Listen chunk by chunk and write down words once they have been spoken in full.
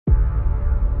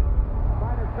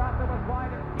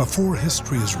Before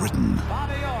history is written,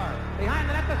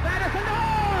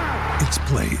 it's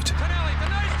played.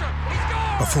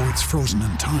 Before it's frozen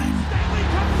in time,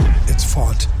 it's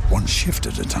fought one shift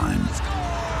at a time.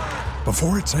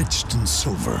 Before it's etched in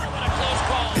silver,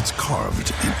 it's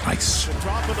carved in ice.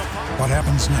 What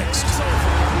happens next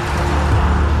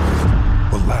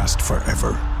will last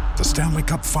forever. The Stanley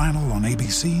Cup Final on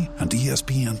ABC and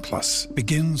ESPN Plus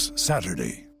begins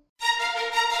Saturday.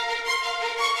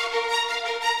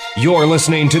 You're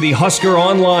listening to the Husker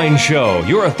Online Show,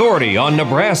 your authority on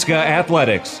Nebraska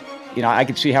athletics. You know, I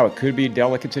could see how it could be a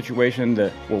delicate situation.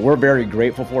 What we're very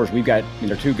grateful for is we've got,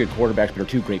 they're two good quarterbacks, but they're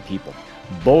two great people.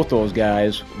 Both those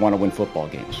guys want to win football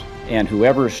games. And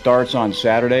whoever starts on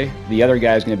Saturday, the other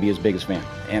guy is going to be his biggest fan.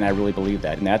 And I really believe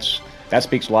that. And that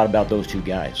speaks a lot about those two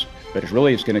guys. But it's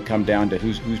going to come down to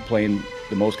who's playing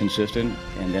the most consistent.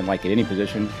 And then, like at any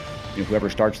position, whoever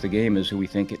starts the game is who we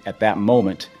think at that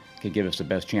moment could give us the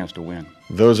best chance to win.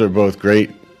 Those are both great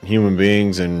human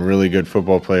beings and really good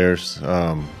football players.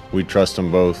 We trust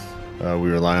them both.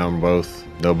 We rely on both.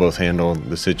 They'll both handle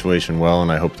the situation well,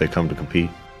 and I hope they come to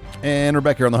compete. And we're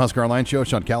back here on the Husker Online Show.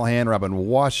 Sean Callahan, Robin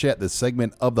Washett. This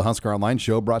segment of the Husker Online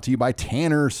Show brought to you by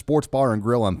Tanner Sports Bar and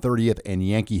Grill on 30th and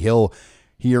Yankee Hill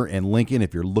here in Lincoln.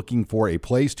 If you're looking for a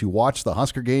place to watch the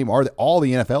Husker game or all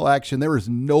the NFL action, there is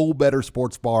no better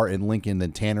sports bar in Lincoln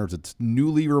than Tanner's. It's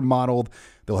newly remodeled.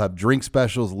 They'll have drink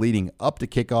specials leading up to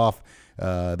kickoff.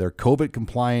 They're COVID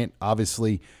compliant,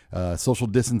 obviously, social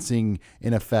distancing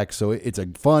in effect. So it's a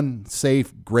fun,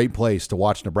 safe, great place to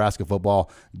watch Nebraska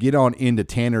football. Get on into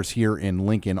Tanner's here in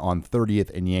Lincoln on 30th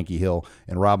and Yankee Hill.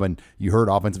 And Robin, you heard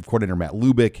offensive coordinator Matt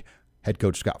Lubick, head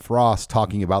coach Scott Frost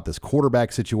talking about this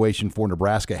quarterback situation for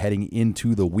Nebraska heading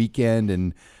into the weekend.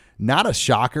 And not a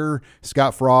shocker,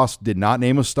 Scott Frost did not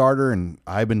name a starter. And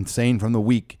I've been saying from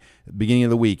the beginning of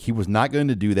the week, he was not going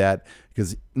to do that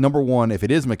because, number one, if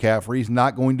it is McCaffrey, he's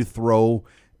not going to throw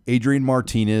Adrian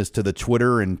Martinez to the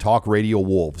Twitter and talk radio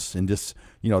wolves and just,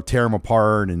 tear him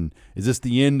apart. And is this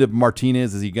the end of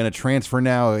Martinez? Is he going to transfer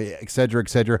now, et cetera, et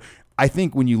cetera? I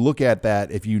think when you look at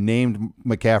that, if you named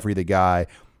McCaffrey the guy,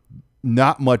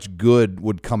 not much good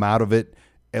would come out of it,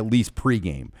 at least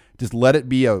pregame. Just let it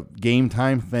be a game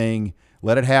time thing.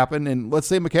 Let it happen. And let's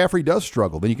say McCaffrey does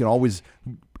struggle. Then you can always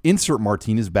insert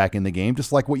Martinez back in the game,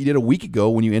 just like what you did a week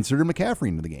ago when you inserted McCaffrey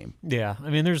into the game. Yeah,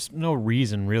 I mean, there's no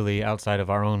reason really outside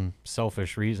of our own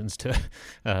selfish reasons to,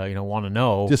 want to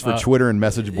know. Just for Twitter and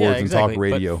message boards and talk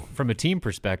radio. But from a team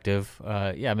perspective,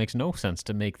 it makes no sense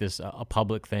to make this a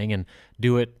public thing and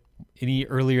do it any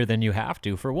earlier than you have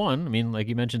to. For one, I mean, like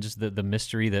you mentioned, just the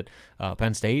mystery that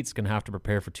Penn State's going to have to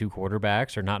prepare for two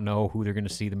quarterbacks or not know who they're going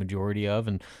to see the majority of.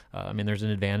 And, there's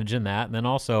an advantage in that. And then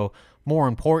also, more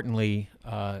importantly,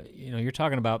 you're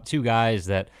talking about two guys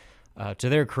that, to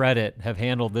their credit, have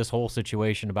handled this whole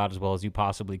situation about as well as you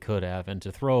possibly could have. And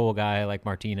to throw a guy like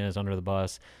Martinez under the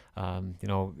bus,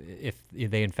 if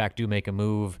they in fact do make a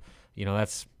move,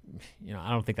 that's, I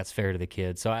don't think that's fair to the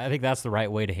kid. So I think that's the right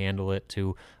way to handle it,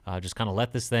 to just kind of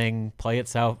let this thing play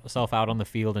itself out on the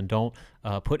field and don't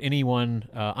put anyone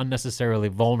unnecessarily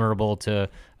vulnerable to,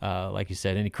 like you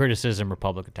said, any criticism or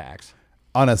public attacks.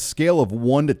 On a scale of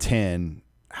 1 to 10,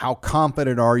 how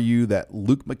confident are you that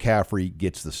Luke McCaffrey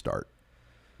gets the start?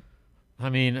 I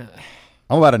mean,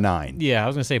 I'm about a 9. Yeah, I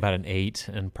was going to say about an 8,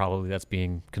 and probably that's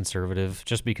being conservative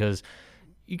just because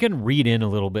you can read in a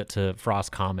little bit to Frost's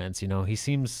comments. He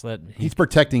seems that he's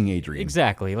protecting Adrian.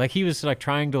 Exactly. Like he was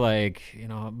trying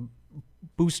to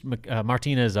boost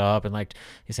Martinez up and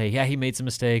he say, yeah, he made some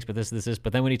mistakes, but this.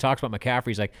 But then when he talks about McCaffrey,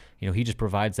 he's like, he just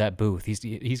provides that booth.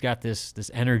 He's got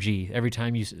this energy every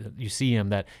time you see him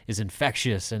that is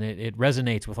infectious, and it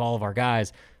resonates with all of our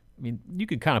guys. I mean, you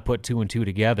could kind of put 2 and 2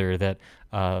 together that,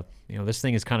 this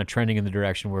thing is kind of trending in the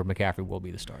direction where McCaffrey will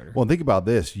be the starter. Well, think about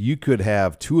this. You could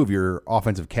have 2 of your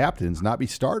offensive captains not be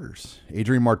starters,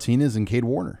 Adrian Martinez and Cade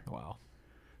Warner. Wow.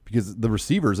 Because the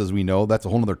receivers, as we know, that's a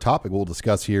whole other topic we'll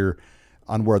discuss here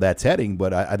on where that's heading.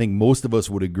 But I think most of us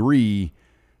would agree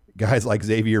guys like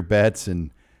Xavier Betts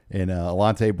and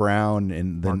Alante Brown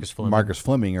and then Marcus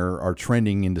Fleming are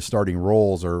trending into starting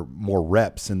roles or more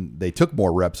reps, and they took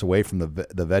more reps away from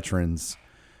the veterans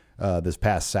this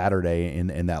past Saturday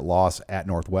in that loss at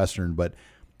Northwestern. But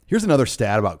here's another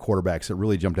stat about quarterbacks that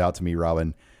really jumped out to me,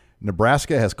 Robin.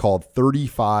 Nebraska has called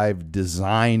 35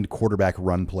 designed quarterback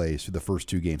run plays through the first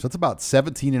 2 games. That's about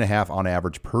 17.5 on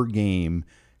average per game.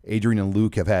 Adrian and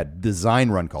Luke have had design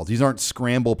run calls. These aren't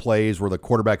scramble plays where the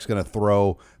quarterback's going to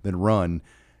throw, then run.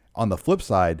 On the flip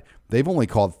side, they've only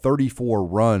called 34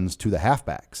 runs to the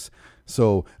halfbacks.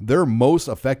 So their most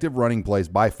effective running plays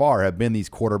by far have been these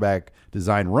quarterback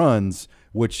design runs,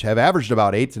 which have averaged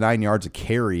about 8 to 9 yards a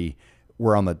carry,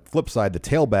 where on the flip side, the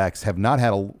tailbacks have not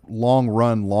had a long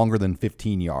run longer than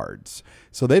 15 yards.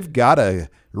 So they've got to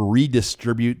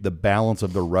redistribute the balance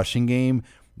of the rushing game.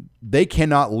 They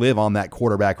cannot live on that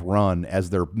quarterback run as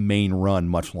their main run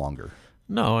much longer.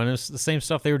 No, and it's the same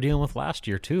stuff they were dealing with last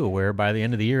year too, where by the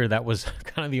end of the year, that was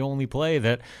kind of the only play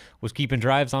that was keeping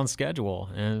drives on schedule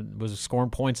and was scoring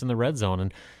points in the red zone.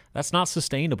 And that's not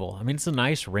sustainable. I mean, it's a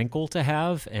nice wrinkle to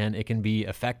have, and it can be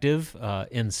effective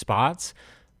in spots.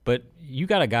 But you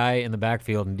got a guy in the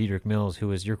backfield in Dedrick Mills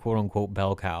who is your quote-unquote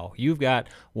bell cow. You've got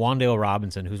Wan'Dale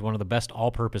Robinson, who's one of the best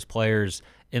all-purpose players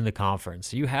in the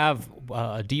conference. You have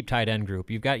a deep tight end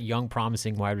group. You've got young,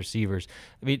 promising wide receivers.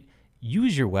 I mean,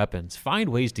 use your weapons. Find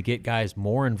ways to get guys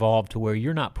more involved to where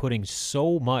you're not putting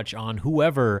so much on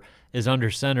whoever is under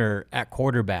center at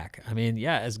quarterback. I mean,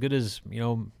 yeah, as good as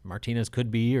Martinez could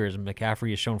be, or as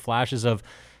McCaffrey has shown flashes of,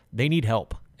 they need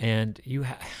help. And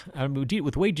with the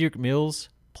way Dedrick Mills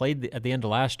played at the end of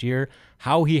last year,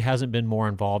 how he hasn't been more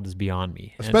involved is beyond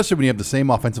me. Especially when you have the same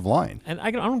offensive line. And I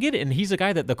don't get it. And he's a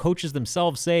guy that the coaches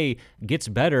themselves say gets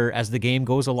better as the game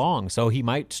goes along. So he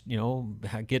might,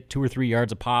 get 2 or 3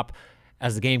 yards a pop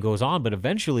as the game goes on, but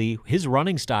eventually his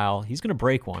running style, he's going to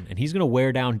break one, and he's going to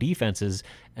wear down defenses.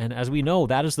 And as we know,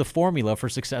 that is the formula for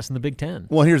success in the Big Ten.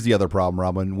 Well, here's the other problem,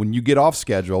 Robin. When you get off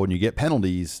schedule, when you get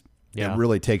penalties, it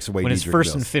really takes away when Dedrick it's first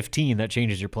Mills. and 15, that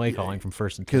changes your play calling from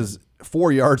first and 10. Because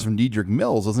 4 yards from Dedrick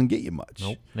Mills doesn't get you much.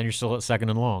 Nope. Then you're still at second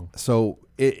and long. So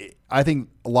I think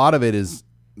a lot of it is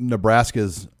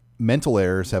Nebraska's mental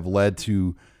errors have led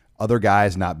to other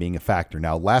guys not being a factor.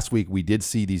 Now, last week we did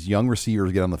see these young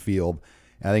receivers get on the field.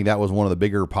 And I think that was one of the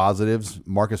bigger positives.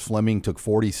 Marcus Fleming took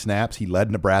 40 snaps. He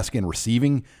led Nebraska in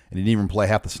receiving and didn't even play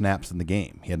half the snaps in the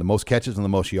game. He had the most catches and the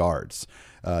most yards.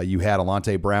 You had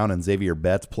Alante Brown and Xavier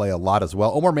Betts play a lot as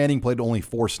well. Omar Manning played only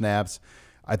 4 snaps.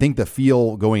 I think the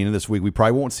feel going into this week, we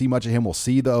probably won't see much of him. We'll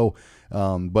see, though.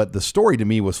 But the story to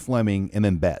me was Fleming and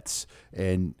then Betts.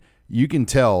 And you can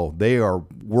tell they are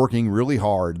working really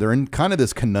hard. They're in kind of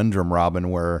this conundrum, Robin,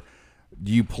 where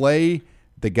do you play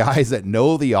the guys that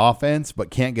know the offense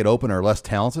but can't get open or are less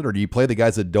talented, or do you play the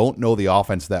guys that don't know the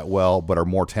offense that well but are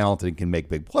more talented and can make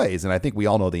big plays? And I think we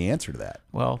all know the answer to that.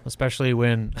 Well, especially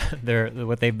when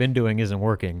what they've been doing isn't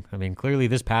working. I mean, clearly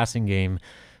this passing game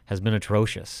has been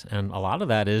atrocious, and a lot of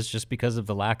that is just because of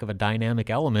the lack of a dynamic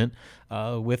element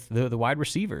with the wide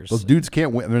receivers. Those dudes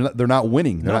can't win. They're not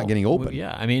winning. They're not getting open.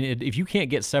 Yeah, I mean, if you can't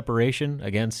get separation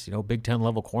against Big Ten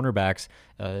level cornerbacks,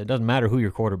 it doesn't matter who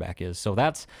your quarterback is. So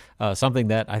that's something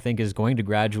that I think is going to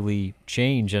gradually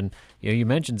change. And you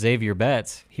mentioned Xavier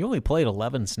Betts. He only played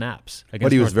 11 snaps against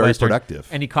but he was very Northwestern, productive,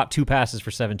 and he caught 2 passes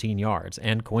for 17 yards.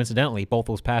 And coincidentally, both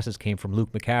those passes came from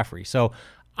Luke McCaffrey. So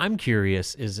I'm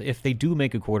curious is if they do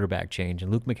make a quarterback change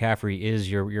and Luke McCaffrey is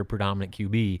your predominant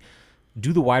QB,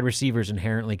 do the wide receivers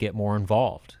inherently get more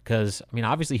involved? Because, I mean,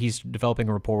 obviously he's developing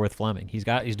a rapport with Fleming. He's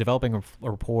developing a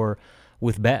rapport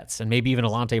with Betts and maybe even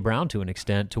Alante Brown to an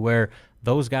extent, to where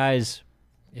those guys,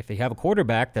 if they have a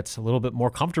quarterback that's a little bit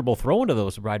more comfortable throwing to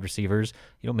those wide receivers,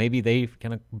 maybe they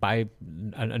kind of by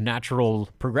a natural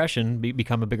progression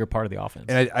become a bigger part of the offense.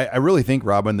 And I really think,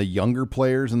 Robin, the younger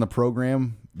players in the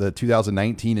program, the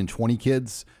 2019 and 20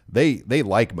 kids, they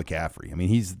like McCaffrey. I mean,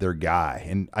 he's their guy.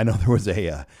 And I know there was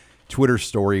a Twitter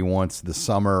story once this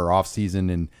summer or off season,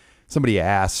 and somebody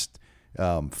asked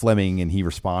Fleming, and he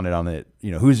responded on it.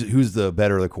 Who's the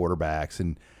better of the quarterbacks?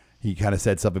 And he kind of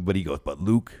said something, but he goes, "But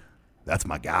Luke, that's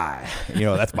my guy.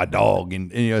 That's my dog."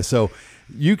 And so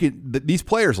these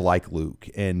players like Luke.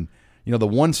 And the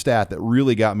one stat that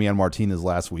really got me on Martinez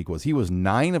last week was he was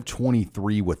 9 of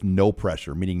 23 with no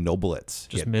pressure, meaning no blitz.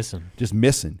 Just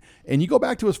missing. And you go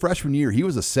back to his freshman year, he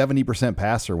was a 70%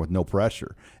 passer with no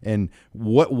pressure. And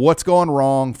what's gone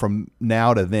wrong from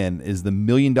now to then is the $1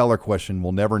 million question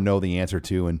we'll never know the answer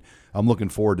to. And I'm looking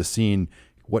forward to seeing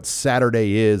what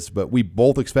Saturday is, but we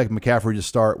both expect McCaffrey to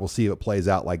start. We'll see if it plays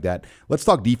out like that. Let's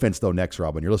talk defense, though, next,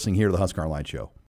 Robin. You're listening here to the Husker Online Show.